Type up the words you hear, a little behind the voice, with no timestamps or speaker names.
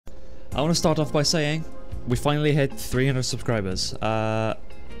I want to start off by saying we finally hit 300 subscribers.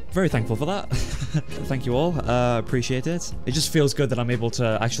 Very thankful for that. Thank you all. Appreciate it. It just feels good that I'm able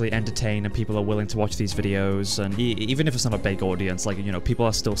to actually entertain and people are willing to watch these videos. And even if it's not a big audience, like, you know, people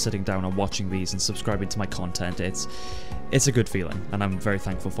are still sitting down and watching these and subscribing to my content. It's a good feeling, and I'm very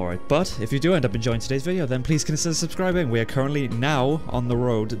thankful for it. But if you do end up enjoying today's video, then please consider subscribing. We are currently now on the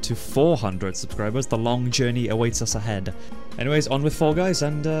road to 400 subscribers. The long journey awaits us ahead. Anyways, on with Fall Guys,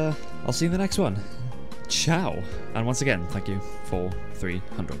 and I'll see you in the next one. Ciao. And once again, thank you for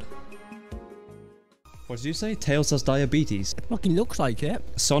 300. What did you say? Tails has diabetes. It fucking looks like it.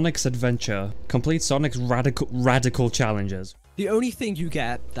 Sonic's Adventure. Complete Sonic's radical challenges. The only thing you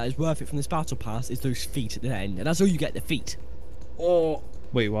get that is worth it from this battle pass is those feet at the end, and that's all you get, the feet. Oh,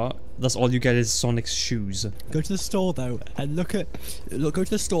 wait, what? That's all you get is Sonic's shoes. Go to the store though, and go to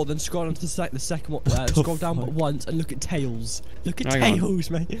the store, then scroll onto the second one. Scroll down once and look at Tails. Look at Tails,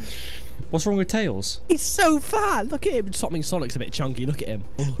 mate. What's wrong with Tails? He's so fat. Look at him. Something Sonic's a bit chunky. Look at him.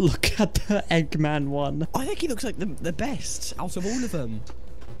 Oh. Look at the Eggman one. I think he looks like the best out of all of them.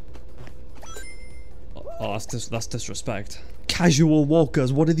 Oh, that's disrespect. Casual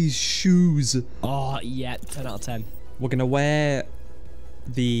walkers. What are these shoes? Oh yeah, 10 out of 10. We're gonna wear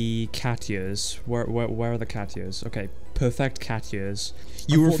the cat ears. Where are the cat ears? Okay, perfect cat ears.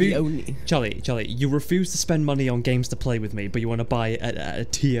 You refuse, Charlie. You refuse to spend money on games to play with me, but you want to buy a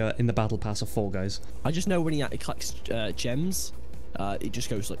tier in the battle pass of Fall Guys. I just know when he collects gems, it just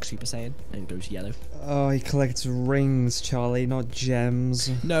goes like Super Saiyan and goes yellow. Oh, he collects rings, Charlie, not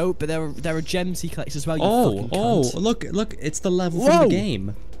gems. No, but there are gems he collects as well. You look! It's the level from the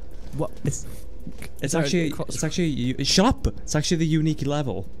game. What? It's actually shut up. It's actually the unique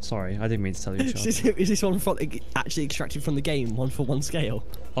level. Sorry, I didn't mean to tell you. Is this one actually extracted from the game, 1-for-1 scale?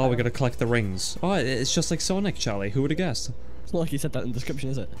 Oh, we're gonna collect the rings. Oh, it's just like Sonic, Charlie. Who would have guessed? It's not like you said that in the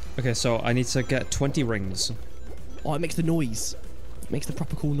description, is it? Okay, so I need to get 20 rings. Oh, it makes the noise. It makes the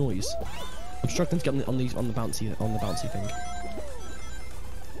proper cool noise. I'm struggling to get on the bouncy thing.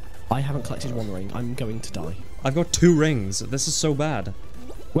 I haven't collected one ring. I'm going to die. I've got 2 rings. This is so bad.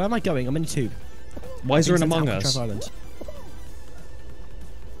 Where am I going? I'm in a tube. Why is there an Among Us?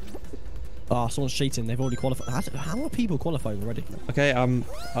 Ah, someone's cheating. They've already qualified. How are people qualifying already? Okay,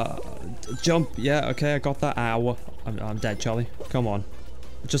 jump. Yeah, okay, I got that. Ow. I'm dead, Charlie. Come on.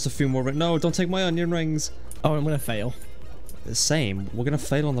 Just a few more rings. No, don't take my onion rings. Oh, I'm gonna fail. Same. We're gonna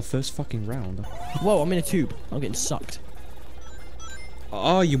fail on the first fucking round. Whoa, I'm in a tube. I'm getting sucked.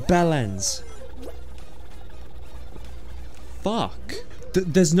 Oh, you bellends. Fuck.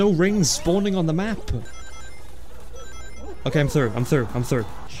 There's no rings spawning on the map. Okay, I'm through.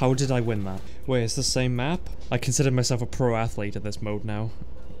 How did I win that? Wait, it's the same map? I consider myself a pro athlete at this mode now.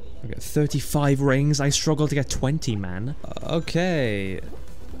 Okay, 35 rings. I struggle to get 20, man. Okay.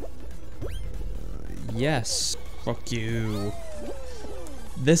 Yes. Fuck you.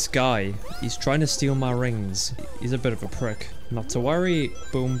 This guy, he's trying to steal my rings. He's a bit of a prick. Not to worry.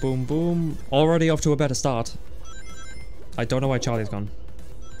 Boom, boom, boom. Already off to a better start. I don't know why Charlie's gone.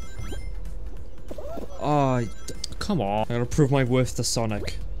 Oh, come on. I gotta prove my worth to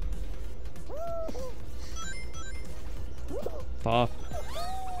Sonic. Fuck.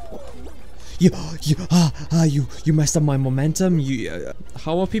 You messed up my momentum.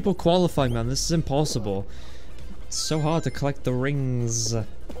 How are people qualifying, man? This is impossible. It's so hard to collect the rings.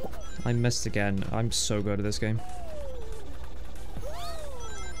 I missed again. I'm so good at this game.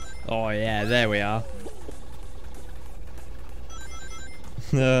 Oh yeah, there we are.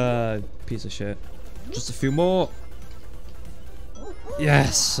 Piece of shit. Just a few more.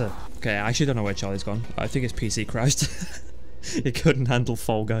 Yes. Okay, I actually don't know where Charlie's gone. I think his PC crashed. It couldn't handle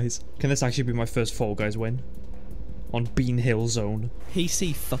Fall Guys. Can this actually be my first Fall Guys win? On Bean Hill Zone.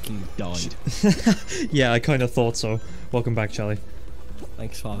 PC fucking died. Yeah, I kind of thought so. Welcome back, Charlie.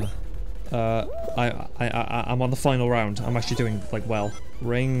 Thanks, father. I'm on the final round. I'm actually doing, like, well.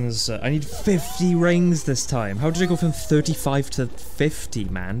 Rings. I need 50 rings this time. How did I go from 35 to 50,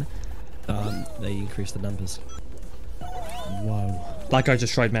 man? They increased the numbers. Whoa. That guy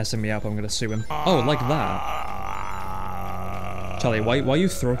just tried messing me up. I'm gonna sue him. Oh, like that. Charlie, why are you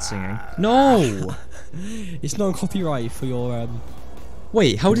throat singing? No! It's not copyright for your,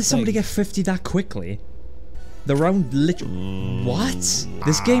 Wait, how did somebody get 50 that quickly? The round literally... What?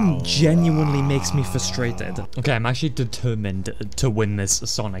 This game genuinely makes me frustrated. Okay, I'm actually determined to win this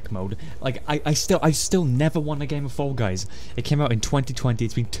Sonic mode. Like, I still never won a game of Fall Guys. It came out in 2020,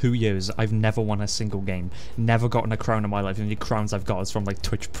 it's been 2 years. I've never won a single game. Never gotten a crown in my life. The only crowns I've got is from, like,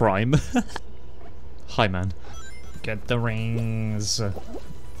 Twitch Prime. Hi, man. Get the rings.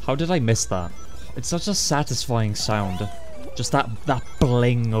 How did I miss that? It's such a satisfying sound. Just that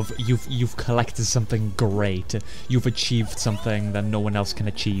bling of you've collected something great. You've achieved something that no one else can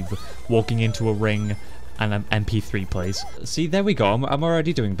achieve. Walking into a ring and an MP3 plays. See, there we go. I'm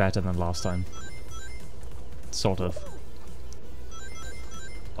already doing better than last time. Sort of.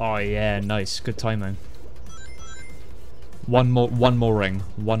 Oh yeah, nice. Good timing. One more ring.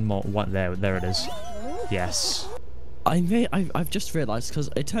 There it is. Yes. I've just realised because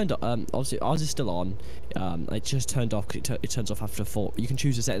it turned off. Obviously ours is still on. It just turned off because it turns off after 4. You can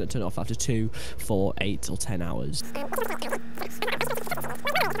choose to set it to turn off after 2, 4, 8, or 10 hours.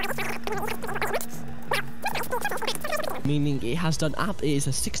 Meaning it has done. It is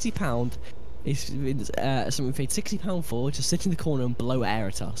a £60. It's something we paid £60 for to sit in the corner and blow air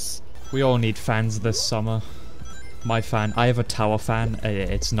at us. We all need fans this summer. My fan, I have a tower fan.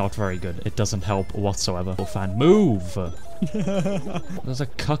 It's not very good. It doesn't help whatsoever. Fan, move! There's a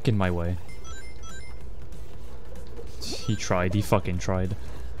cuck in my way. He tried. He fucking tried.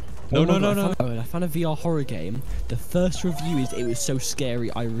 No. I found a VR horror game. The first review is it was so scary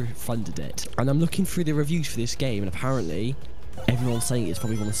I refunded it. And I'm looking through the reviews for this game, and apparently everyone's saying it's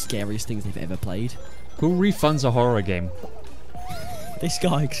probably one of the scariest things they've ever played. Who refunds a horror game? This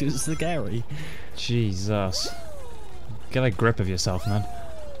guy, because it's scary. Jesus. Get a grip of yourself, man.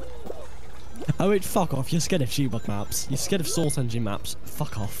 Oh wait, fuck off. You're scared of Gmod maps. You're scared of Source Engine maps.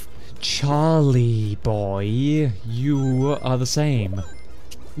 Fuck off. Charlie boy, you are the same.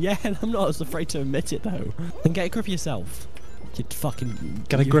 Yeah, and I'm not as afraid to admit it though. Then get a grip of yourself. You fucking...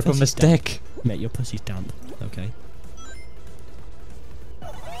 Get a grip on this dick. Mate, your pussy's damp. Okay.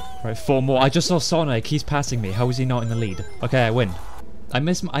 Right, 4 more. I just saw Sonic. He's passing me. How is he not in the lead? Okay, I win. I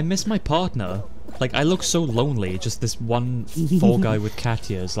miss my partner. Like, I look so lonely, just this one fall guy with cat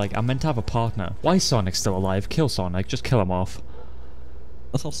ears. Like, I'm meant to have a partner. Why is Sonic still alive? Kill Sonic. Just kill him off.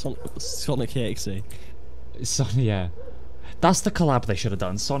 That's all Sonic EXE. Yeah. That's the collab they should have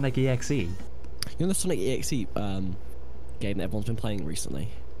done. Sonic EXE. You know the Sonic EXE game that everyone's been playing recently?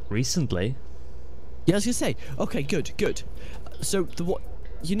 Recently? Yeah, I was gonna say. Okay, good. So,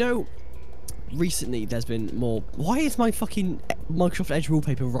 you know... Recently, there's been more... Why is my fucking Microsoft Edge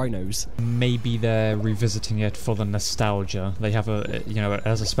wallpaper rhinos? Maybe they're revisiting it for the nostalgia. They have a, you know, it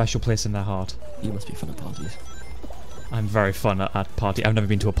has a special place in their heart. You must be fun at parties. I'm very fun at party. I've never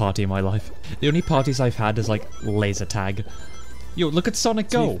been to a party in my life. The only parties I've had is like laser tag. Yo, look at Sonic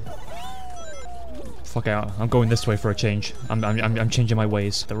go! Fuck out. I'm going this way for a change. I'm changing my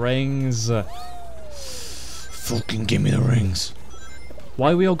ways. The rings. Fucking give me the rings.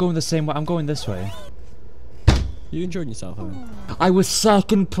 Why are we all going the same way? I'm going this way. You enjoying yourself, Owen? I was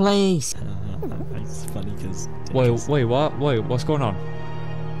second place. It's funny because. Wait, what? Wait, what's going on?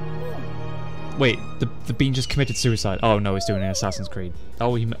 Wait, the bean just committed suicide. Oh no, he's doing an Assassin's Creed.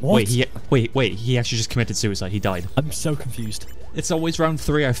 Oh, wait, he actually just committed suicide. He died. I'm so confused. It's always round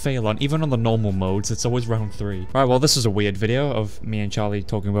 3 I fail on. Even on the normal modes, it's always round 3. Alright, well, this is a weird video of me and Charlie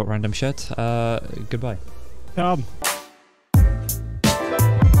talking about random shit. Goodbye.